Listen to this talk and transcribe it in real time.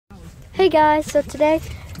Hey guys, so today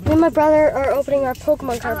me and my brother are opening our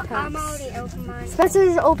Pokemon card packs. I'm already opening mine.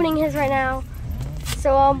 Spencer's opening his right now.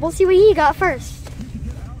 So we'll see what he got first.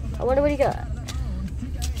 I wonder what he got.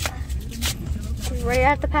 He's right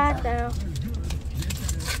at the pack now.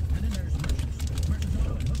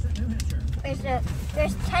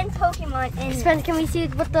 There's 10 Pokemon in Spencer, can we see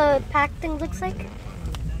what the pack thing looks like?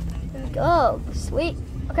 Oh, sweet.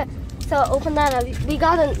 Okay, so open that up.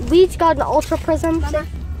 We each got an Ultra Prism. Mama,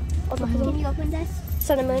 Ultra can Prism. you open this?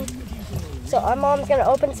 Cinnamon. So our mom's gonna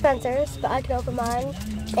open Spencer's, but I can open mine.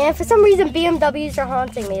 And for some reason, BMWs are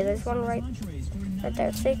haunting me. There's one right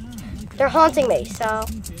there. See, they're haunting me. So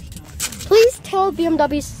please tell BMWs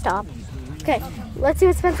to stop. Okay, let's see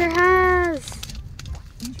what Spencer has.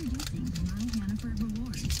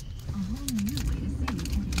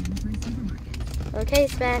 Okay,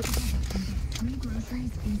 Spence.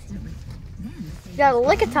 You got a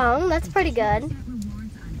Lickitung. That's pretty good.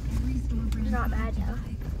 Not bad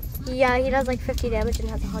though. Yeah, he does like 50 damage and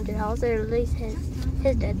has 100 health, or at least his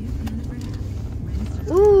did.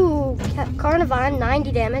 Ooh, Carnivine,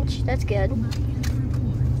 90 damage. That's good.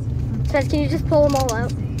 Spence, can you just pull them all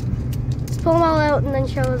out? Just pull them all out and then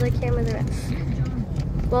show the camera the rest.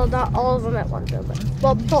 Well, not all of them at once, though, but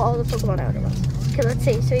well, pull all the Pokemon out at once. Okay, let's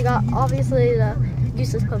see. So you got obviously the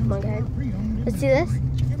useless Pokemon guide. Let's see this.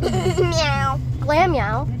 Meow.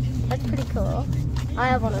 Glammeow. That's pretty cool. I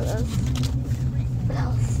have one of those. What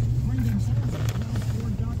else?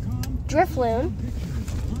 Drifloon.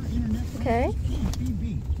 Okay.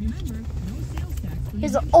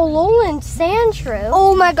 Here's an Alolan Sandshrew.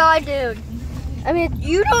 Oh my god, dude. I mean,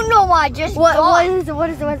 You don't know why I just what got. is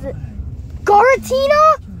it?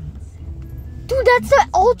 Giratina? Dude, that's the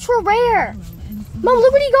ultra rare. Mom,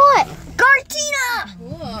 look what he got.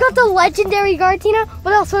 Giratina! Got the legendary Giratina.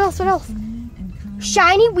 What else?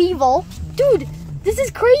 Shiny Weevil. Dude, this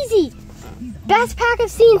is crazy. Best pack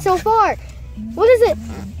I've seen so far. What is it?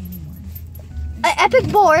 An epic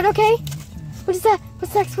board, okay. What is that?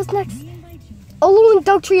 What's next? Alolan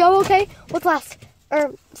Dugtrio, okay. What's last?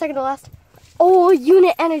 Or second to last? Oh,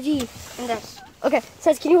 unit energy. And this. Okay,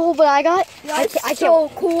 says, can you hold what I got? I can't. So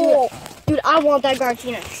cool. Dude, I want that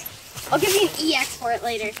Giratina. I'll give you an EX for it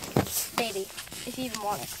later, baby, if you even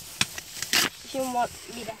want it. If you want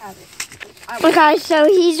me to have it. Okay, so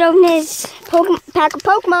he's opening his pack of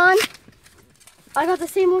Pokemon. I got the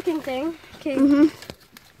same looking thing. Okay.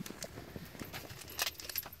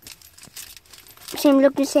 Same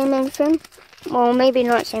looking, same everything. Well, maybe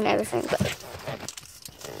not same everything, but.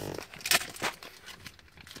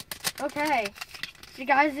 Okay.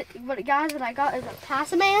 What I got is a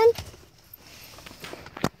Passaman.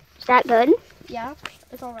 Is that good? Yeah,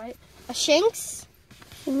 it's all right. A Shinx.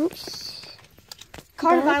 Thanks.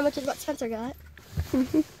 Carnivine, which is what Spencer got.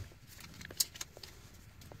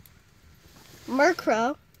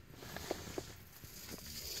 Murkrow.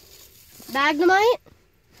 Magnemite.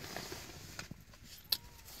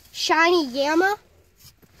 Shiny Yama.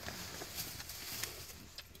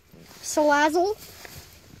 Salazzle.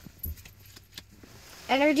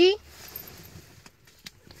 Energy.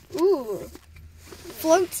 Ooh.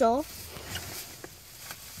 Floatzel.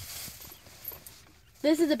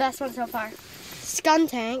 This is the best one so far.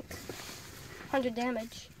 Skuntank. 100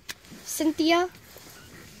 damage. Cynthia.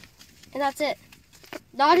 And that's it.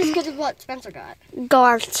 Not as good as what Spencer got.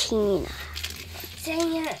 Giratina.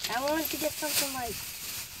 Dang it. I wanted to get something like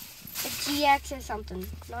a GX or something.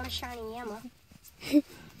 Not a shiny Yama. Can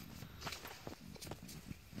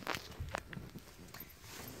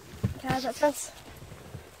I have that, Spence?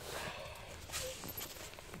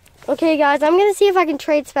 Okay, guys, I'm gonna see if I can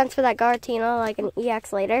trade Spence for that Giratina, like an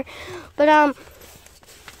EX later. But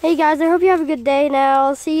hey guys, I hope you have a good day now.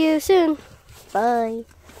 I'll see you soon. Bye.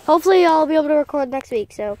 Hopefully I'll be able to record next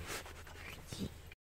week, so